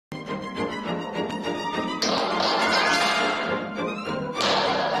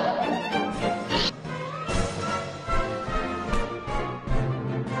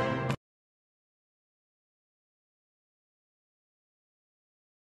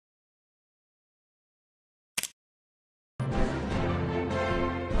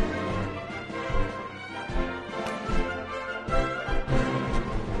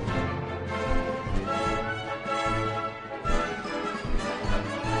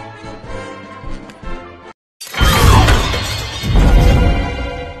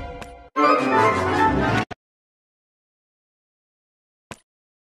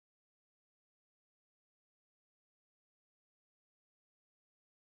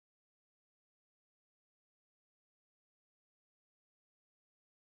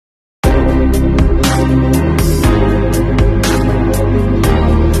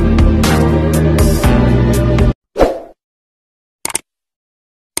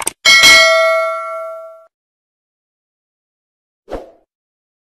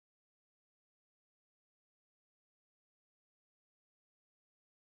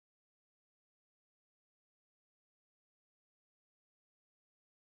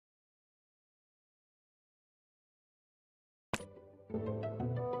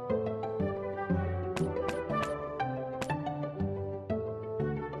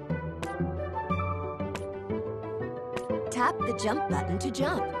Tap the jump button to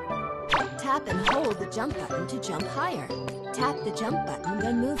jump. Tap and hold the jump button to jump higher. Tap the jump button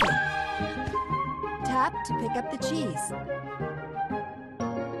when moving. Tap to pick up the cheese.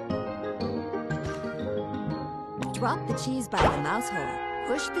 Drop the cheese by the mouse hole.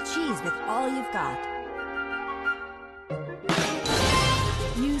 Push the cheese with all you've got.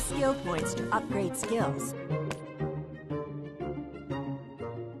 Use skill points to upgrade skills.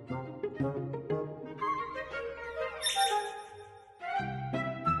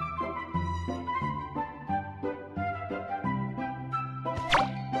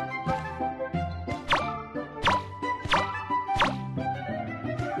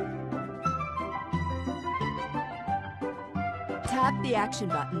 Tap the action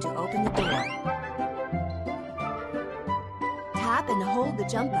button to open the door. Tap and hold the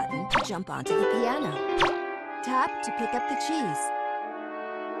jump button to jump onto the piano. Tap to pick up the cheese.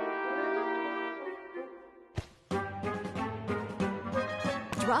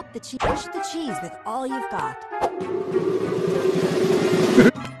 Drop the cheese. Push the cheese with all you've got.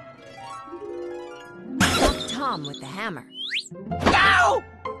 Stop Tom with the hammer. Ow!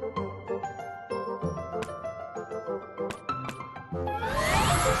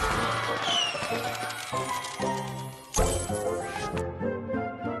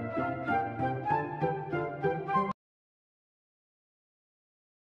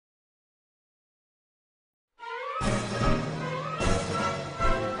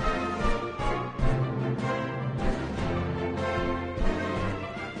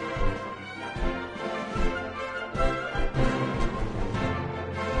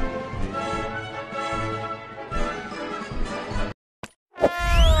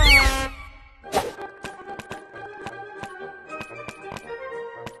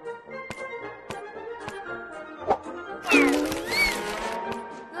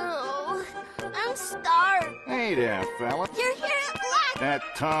 Oh, I'm starved. Hey there, fella. You're here at last. That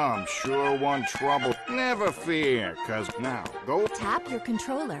Tom sure won trouble. Never fear, 'cause now, go. Tap your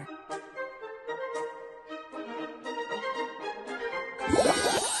controller.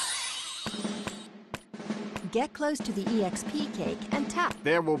 Get close to the EXP cake and tap.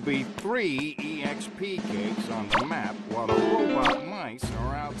 There will be 3 EXP cakes on the map while the robot mice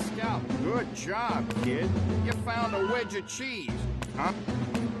are out scouting. Good job, kid. You found a wedge of cheese, huh?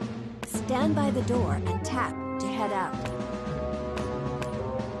 Stand by the door and tap to head out.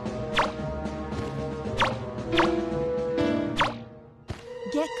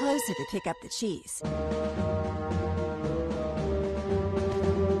 Get closer to pick up the cheese.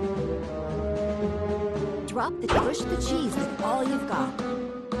 Push the cheese with all you've got.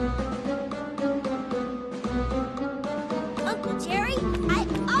 Uncle Jerry, I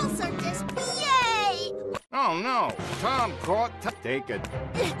also just... Yay! Oh no! Tom caught. Take it.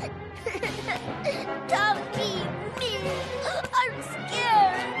 Tom beat me. I'm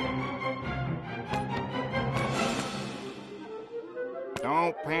scared.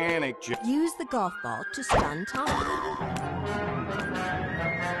 Don't panic, Use the golf ball to stun Tom.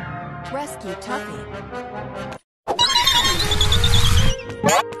 Rescue Tuffy.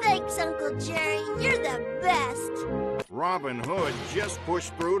 Thanks, Uncle Jerry. You're the best. Robin Hood just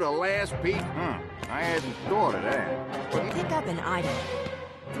pushed through the last piece. I hadn't thought of that. But pick up an item.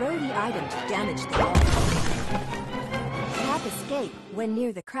 Throw the item to damage the wall. Tap escape when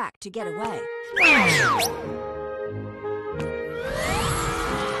near the crack to get away.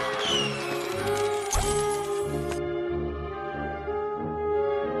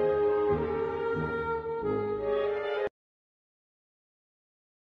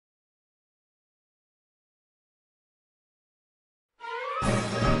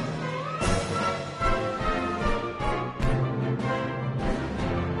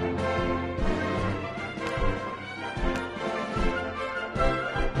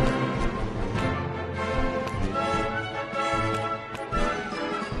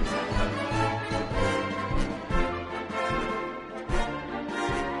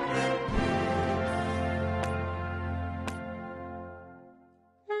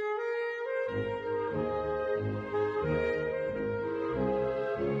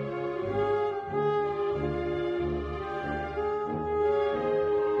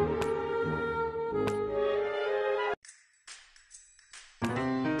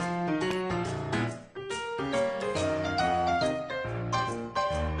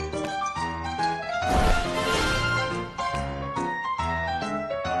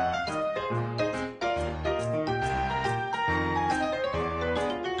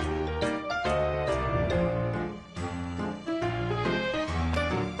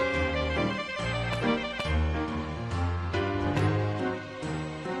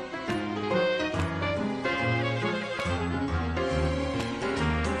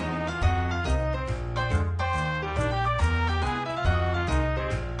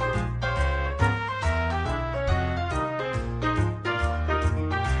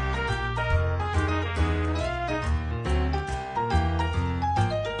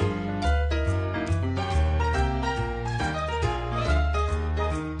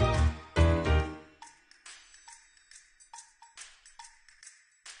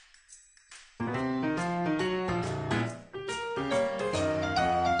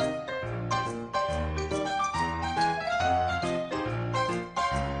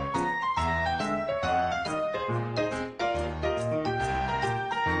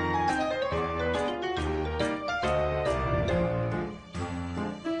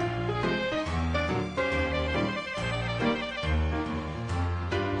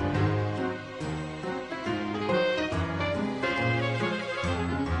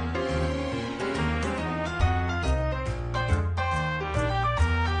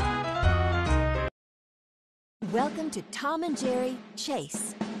 Welcome to Tom and Jerry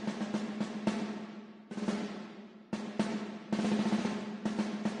Chase.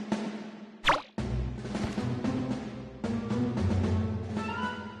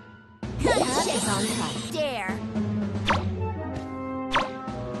 Pat is on top. Dare.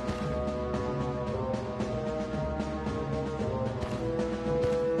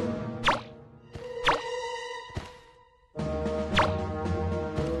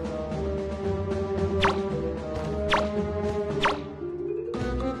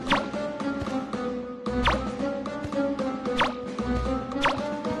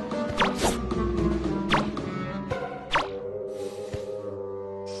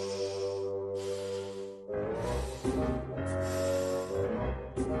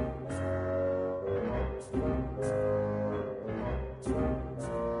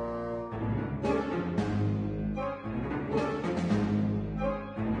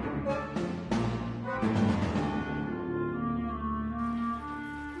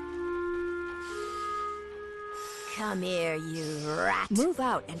 Come here, you rat. Move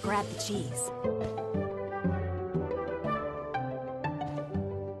out and grab the cheese.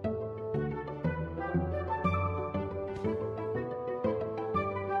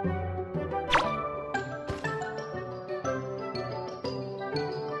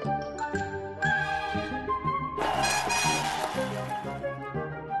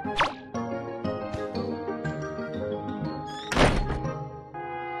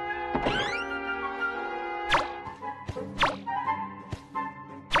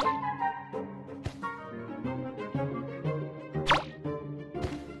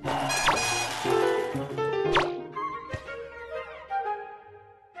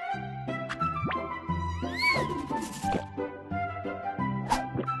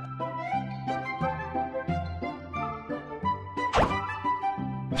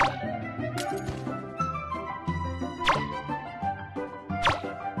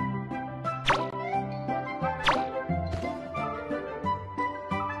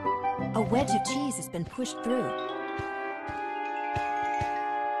 A wedge of cheese has been pushed through.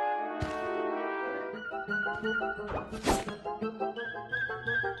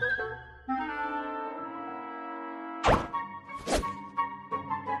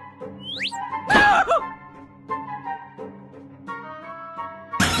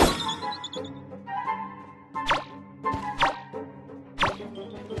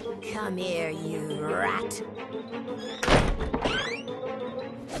 Come here, you rat.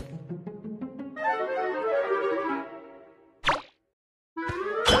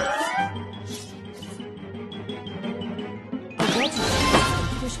 A wedge of cheese has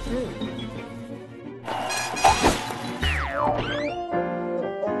been pushed through.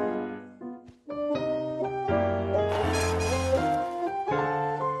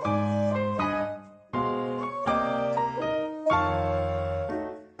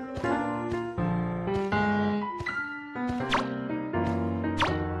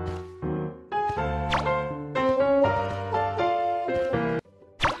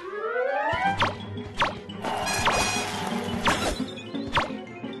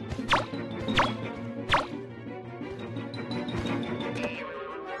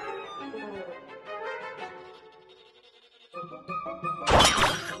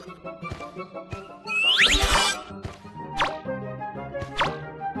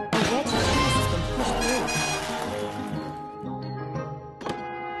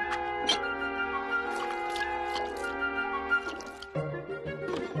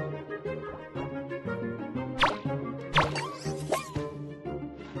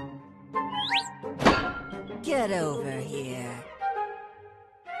 Get over here.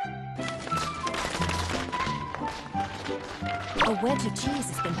 A wedge of cheese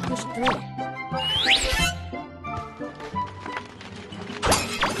has been pushed through.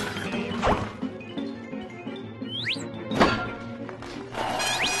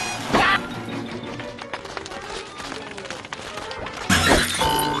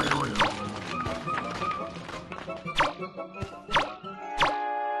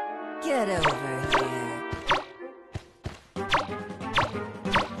 Get over here.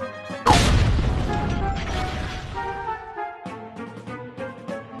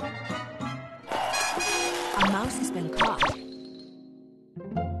 A mouse has been caught.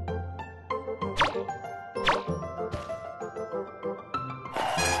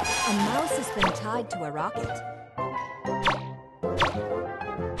 A mouse has been tied to a rocket.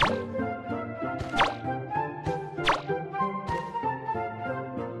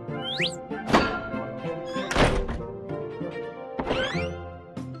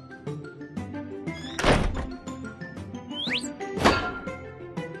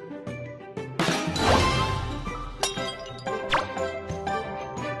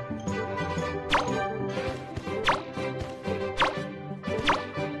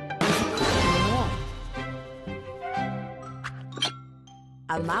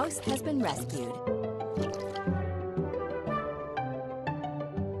 A mouse has been rescued.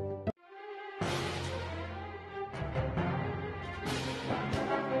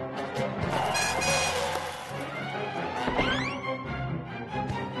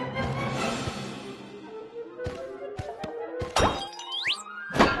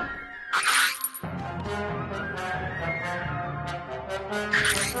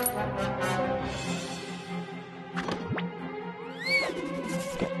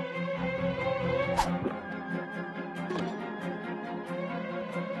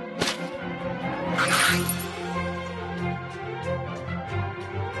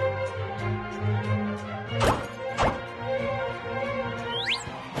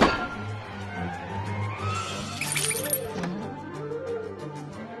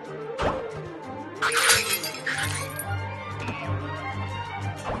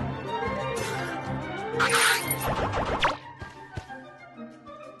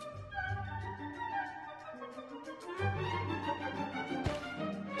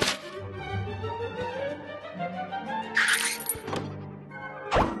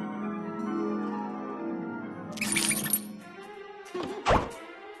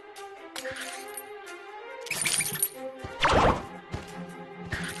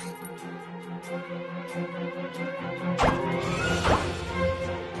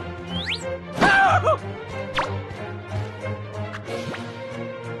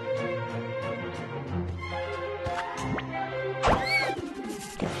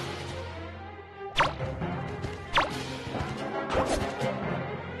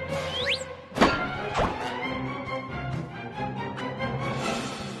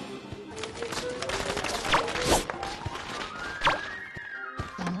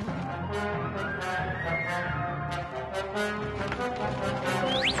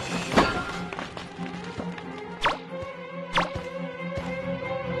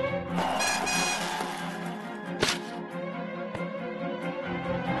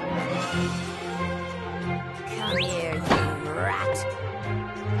 Come here, you rat.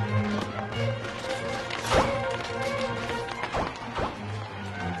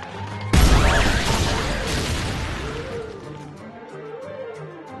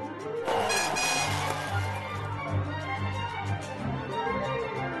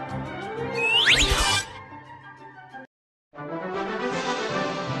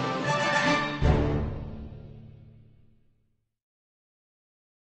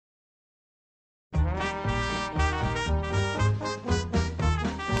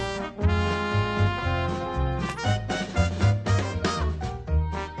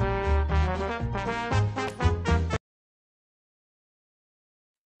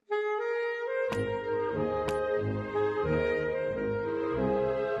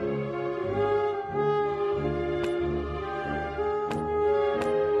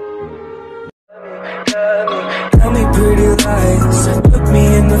 Tell me pretty lies, look me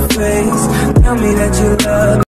in the face. Tell me that you love me.